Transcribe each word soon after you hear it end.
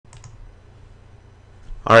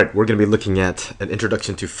Alright, we're going to be looking at an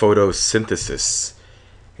introduction to photosynthesis.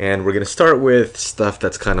 And we're going to start with stuff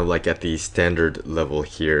that's kind of like at the standard level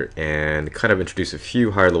here and kind of introduce a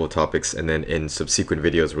few higher level topics, and then in subsequent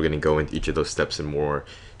videos we're going to go into each of those steps in more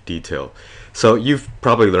detail. So you've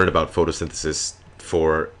probably learned about photosynthesis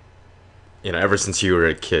for ever since you were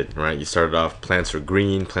a kid, right? You started off, plants are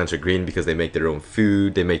green. Plants are green because they make their own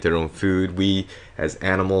food. They make their own food. We, as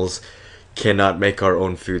animals, cannot make our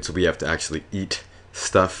own food, so we have to actually eat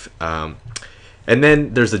stuff. And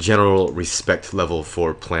then there's a general respect level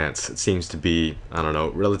for plants. It seems to be, I don't know,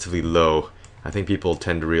 relatively low. I think people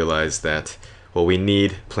tend to realize that, well, we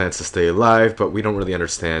need plants to stay alive, but we don't really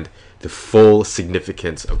understand the full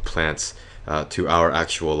significance of plants to our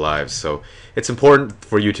actual lives. So it's important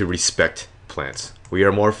for you to respect plants. We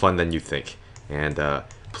are more fun than you think. And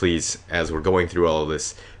please, as we're going through all of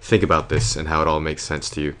this, think about this and how it all makes sense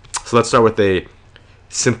to you. So let's start with a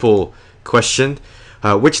simple question.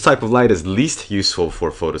 Which type of light is least useful for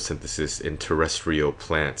photosynthesis in terrestrial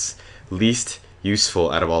plants? Least useful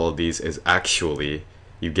out of all of these is actually,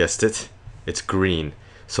 you guessed it, it's green.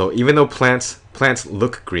 So even though plants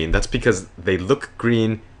look green, that's because they look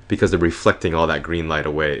green because they're reflecting all that green light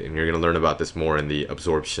away. And you're going to learn about this more in the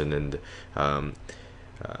absorption and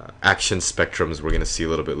action spectrums we're going to see a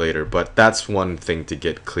little bit later. But that's one thing to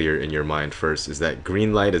get clear in your mind first, is that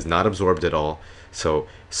green light is not absorbed at all. So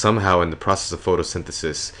somehow in the process of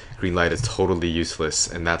photosynthesis, green light is totally useless,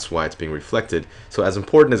 and that's why it's being reflected. So as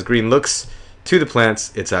important as green looks to the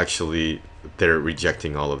plants, it's actually, they're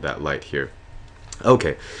rejecting all of that light here.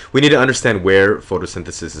 Okay, we need to understand where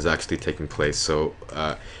photosynthesis is actually taking place. So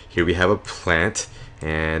here we have a plant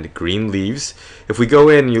and green leaves. If we go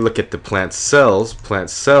in and you look at the plant cells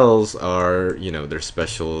are, they're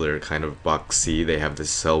special, they're kind of boxy, they have this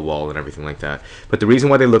cell wall and everything like that. But the reason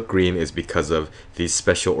why they look green is because of these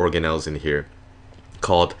special organelles in here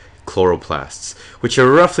called chloroplasts, which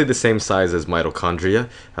are roughly the same size as mitochondria,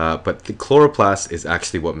 but the chloroplast is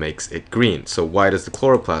actually what makes it green. So why does the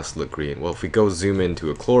chloroplast look green? Well, if we go zoom into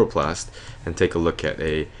a chloroplast and take a look at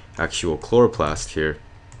a actual chloroplast here,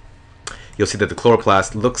 you'll see that the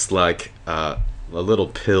chloroplast looks like a little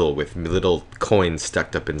pill with little coins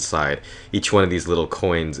stacked up inside. Each one of these little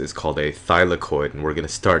coins is called a thylakoid, and we're going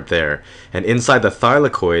to start there. And inside the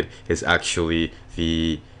thylakoid is actually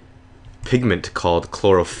the pigment called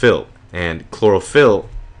chlorophyll, and chlorophyll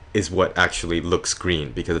is what actually looks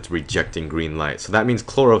green because it's rejecting green light. So that means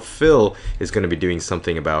chlorophyll is going to be doing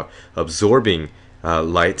something about absorbing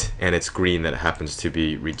light, and it's green that it happens to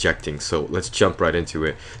be rejecting. So let's jump right into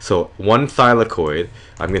it. So one thylakoid,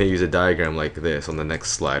 I'm going to use a diagram like this on the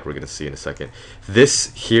next slide, we're going to see in a second.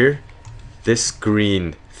 This here, this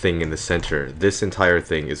green thing in the center, this entire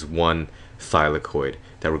thing is one thylakoid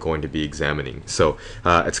that we're going to be examining. So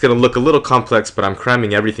it's going to look a little complex, but I'm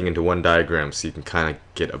cramming everything into one diagram so you can kind of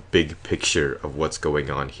get a big picture of what's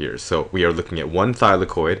going on here. So we are looking at one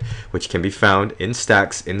thylakoid, which can be found in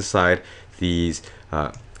stacks inside these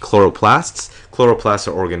chloroplasts. Chloroplasts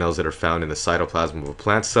are organelles that are found in the cytoplasm of a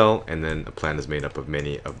plant cell, and then a plant is made up of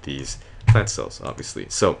many of these plant cells, obviously.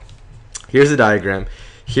 So here's the diagram.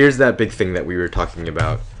 Here's that big thing that we were talking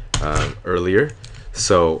about earlier.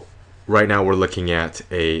 So right now we're looking at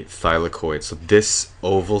a thylakoid. So this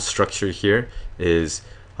oval structure here is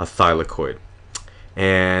a thylakoid,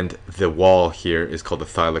 and the wall here is called the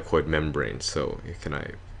thylakoid membrane. So can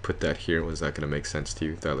I put that here? Was that going to make sense to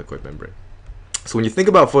you? Thylakoid membrane. So when you think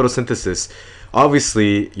about photosynthesis,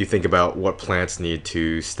 obviously you think about what plants need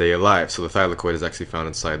to stay alive. So the thylakoid is actually found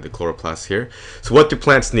inside the chloroplast here. So what do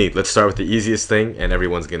plants need? Let's start with the easiest thing, and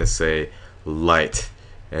everyone's going to say light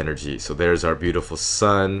energy. So there's our beautiful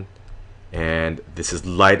sun, and this is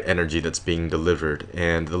light energy that's being delivered.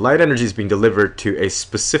 And the light energy is being delivered to a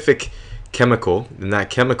specific chemical, and that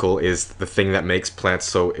chemical is the thing that makes plants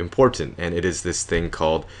so important, and it is this thing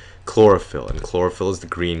called chlorophyll. And chlorophyll is the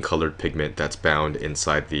green colored pigment that's bound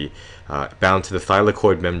inside the bound to the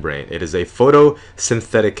thylakoid membrane. It is a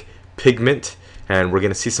photosynthetic pigment, and we're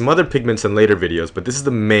going to see some other pigments in later videos, but this is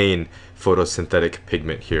the main photosynthetic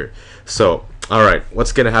pigment here. So alright,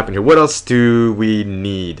 what's going to happen here? What else do we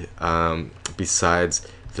need besides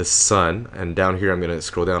the sun? And down here, I'm going to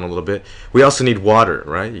scroll down a little bit. We also need water,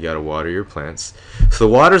 right? You got to water your plants. So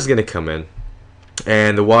the water is going to come in,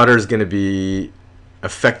 and the water is going to be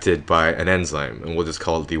affected by an enzyme, and we'll just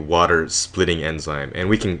call it the water splitting enzyme. And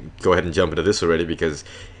we can go ahead and jump into this already because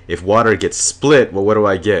if water gets split, well, what do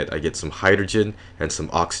I get? I get some hydrogen and some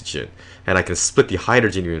oxygen. And I can split the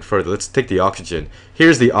hydrogen even further. Let's take the oxygen.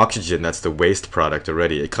 Here's the oxygen. That's the waste product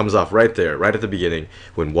already. It comes off right there, right at the beginning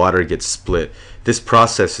when water gets split. This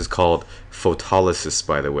process is called photolysis,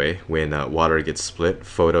 by the way, when water gets split.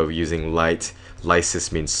 Photo using light,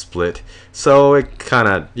 lysis means split. So it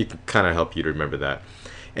can kind of help you to remember that.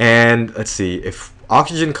 And let's see, if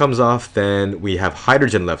oxygen comes off, then we have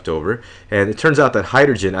hydrogen left over, and it turns out that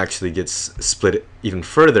hydrogen actually gets split even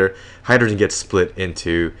further. Hydrogen gets split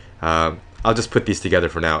into I'll just put these together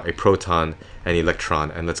for now, a proton and electron,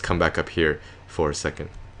 and let's come back up here for a second.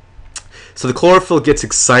 So the chlorophyll gets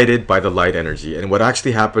excited by the light energy, and what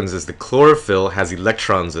actually happens is the chlorophyll has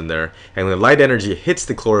electrons in there, and when the light energy hits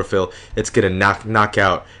the chlorophyll, it's going to knock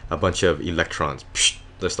out a bunch of electrons,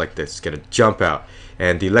 just like this. It's going to jump out,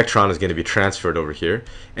 and the electron is going to be transferred over here.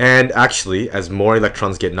 And actually, as more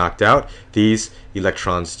electrons get knocked out, these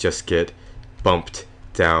electrons just get bumped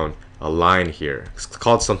down a line here. It's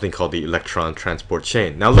called something called the electron transport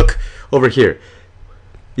chain. Now look over here.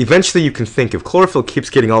 Eventually you can think, if chlorophyll keeps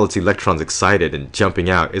getting all its electrons excited and jumping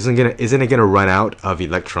out, isn't it gonna run out of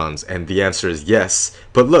electrons? And the answer is yes.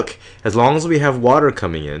 But look, as long as we have water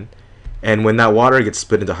coming in, and when that water gets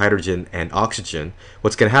split into hydrogen and oxygen,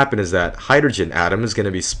 what's going to happen is that hydrogen atom is going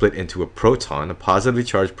to be split into a proton, a positively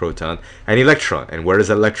charged proton, and electron. And where is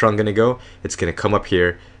that electron going to go? It's going to come up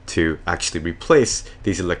here to actually replace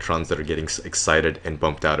these electrons that are getting excited and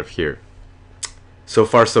bumped out of here. So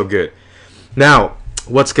far, so good. Now,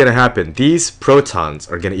 what's going to happen? These protons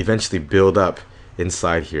are going to eventually build up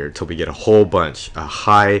inside here until we get a whole bunch, a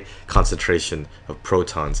high concentration of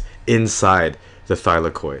protons inside the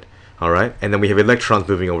thylakoid. Alright, and then we have electrons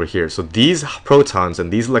moving over here. So these protons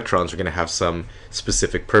and these electrons are going to have some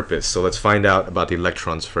specific purpose. So let's find out about the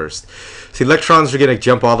electrons first. So electrons are going to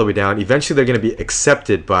jump all the way down. Eventually they're going to be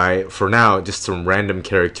accepted by, for now, just some random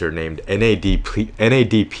character named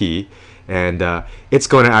NADP, and it's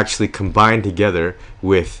going to actually combine together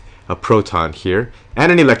with a proton here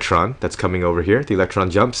and an electron that's coming over here. The electron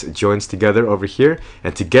jumps, it joins together over here,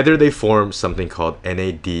 and together they form something called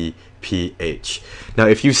NADPH. Now,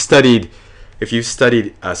 if you've studied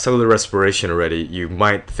cellular respiration already, you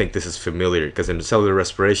might think this is familiar, because in cellular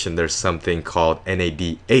respiration there's something called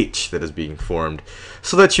NADH that is being formed.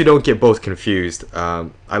 So that you don't get both confused,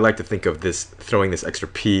 I like to think of this, throwing this extra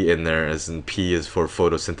P in there, as in P is for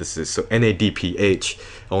photosynthesis. So NADPH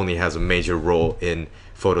only has a major role in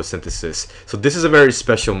photosynthesis. So this is a very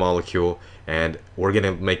special molecule, and we're going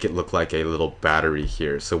to make it look like a little battery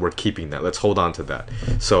here. So we're keeping that. Let's hold on to that.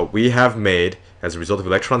 So we have made, as a result of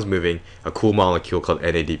electrons moving, a cool molecule called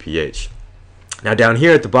NADPH. Now down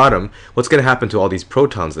here at the bottom, what's going to happen to all these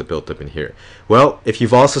protons that built up in here? Well, if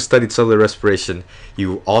you've also studied cellular respiration,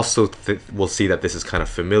 you also will see that this is kind of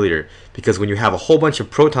familiar, because when you have a whole bunch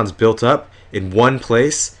of protons built up in one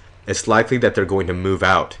place, it's likely that they're going to move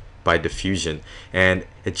out by diffusion, and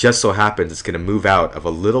it just so happens it's going to move out of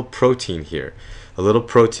a little protein here, a little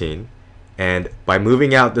protein, and by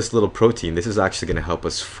moving out this little protein, this is actually going to help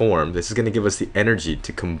us form, this is going to give us the energy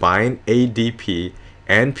to combine ADP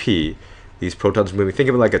and P, these protons moving. Think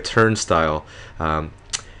of it like a turnstile.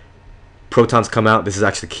 Protons come out, this is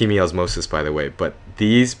actually chemiosmosis, by the way, but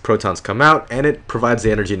these protons come out and it provides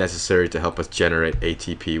the energy necessary to help us generate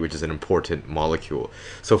ATP, which is an important molecule.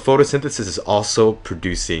 So photosynthesis is also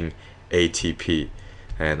producing ATP,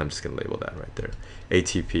 and I'm just going to label that right there,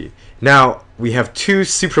 ATP. Now we have two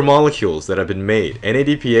supermolecules that have been made.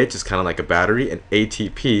 NADPH is kind of like a battery, and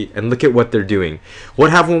ATP, and look at what they're doing.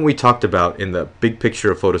 What haven't we talked about in the big picture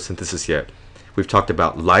of photosynthesis yet? We've talked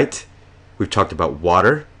about light, we've talked about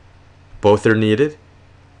water, both are needed,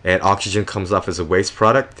 and oxygen comes off as a waste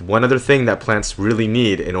product. One other thing that plants really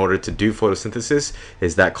need in order to do photosynthesis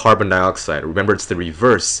is that carbon dioxide. Remember, it's the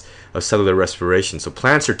reverse of cellular respiration. So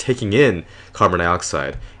plants are taking in carbon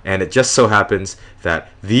dioxide, and it just so happens that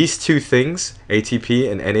these two things,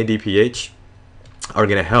 ATP and NADPH, are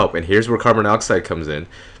going to help. And here's where carbon dioxide comes in.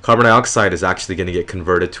 Carbon dioxide is actually going to get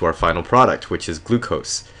converted to our final product, which is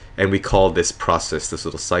glucose. And we call this process, this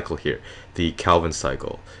little cycle here, the Calvin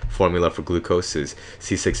cycle. Formula for glucose is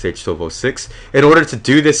C6H12O6. In order to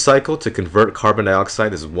do this cycle, to convert carbon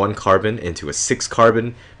dioxide as one carbon into a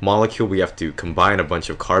 6-carbon molecule, we have to combine a bunch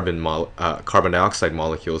of carbon dioxide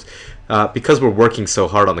molecules. Because we're working so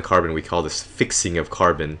hard on the carbon, we call this fixing of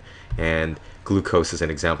carbon, and glucose is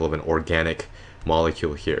an example of an organic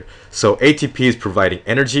molecule here. So ATP is providing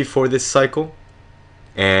energy for this cycle,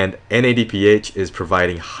 and NADPH is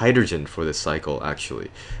providing hydrogen for this cycle,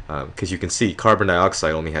 actually, because you can see carbon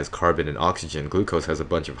dioxide only has carbon and oxygen. Glucose has a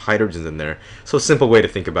bunch of hydrogens in there. So a simple way to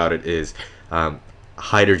think about it is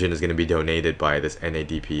hydrogen is going to be donated by this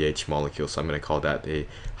NADPH molecule. So I'm going to call that a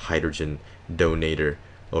hydrogen donator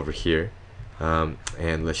over here.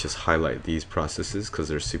 And let's just highlight these processes because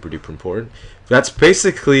they're super duper important. That's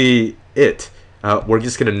basically it. We're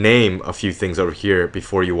just going to name a few things over here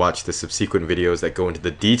before you watch the subsequent videos that go into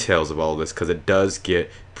the details of all of this, because it does get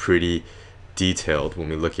pretty detailed when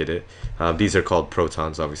we look at it. These are called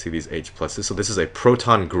protons, obviously, these H pluses. So this is a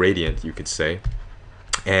proton gradient, you could say.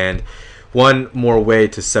 And one more way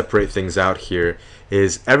to separate things out here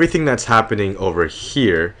is everything that's happening over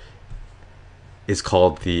here is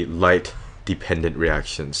called the light dependent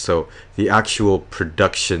reactions. So the actual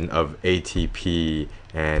production of ATP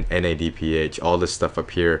and NADPH, all this stuff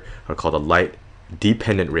up here are called the light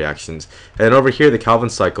dependent reactions. And over here, the Calvin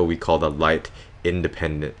cycle, we call the light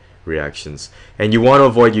independent reactions. And you want to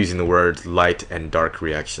avoid using the words light and dark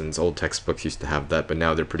reactions. Old textbooks used to have that, but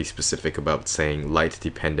now they're pretty specific about saying light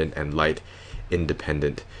dependent and light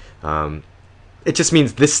independent. It just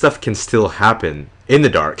means this stuff can still happen in the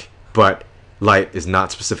dark, but light is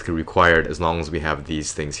not specifically required as long as we have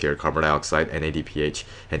these things here: carbon dioxide, NADPH,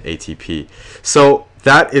 and ATP. So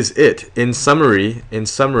that is it. In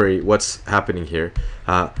summary, what's happening here?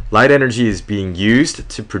 Light energy is being used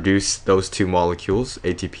to produce those two molecules,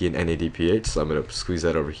 ATP and NADPH. So I'm going to squeeze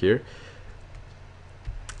that over here.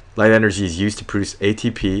 Light energy is used to produce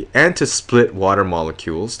ATP and to split water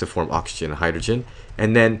molecules to form oxygen and hydrogen.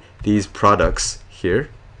 And then these products here,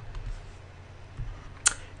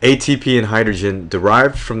 ATP and hydrogen,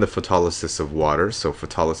 derived from the photolysis of water. So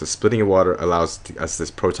photolysis, splitting of water, allows us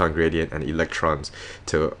this proton gradient and electrons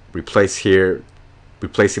to replace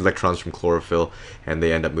electrons from chlorophyll, and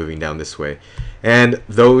they end up moving down this way. And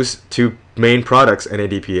those two main products,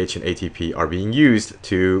 NADPH and ATP, are being used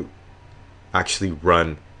to actually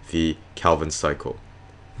run the Calvin cycle.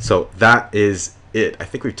 So that is it. I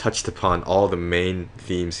think we've touched upon all the main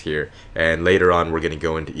themes here, and later on we're going to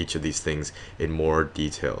go into each of these things in more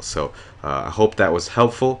detail. So I hope that was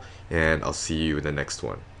helpful, and I'll see you in the next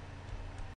one.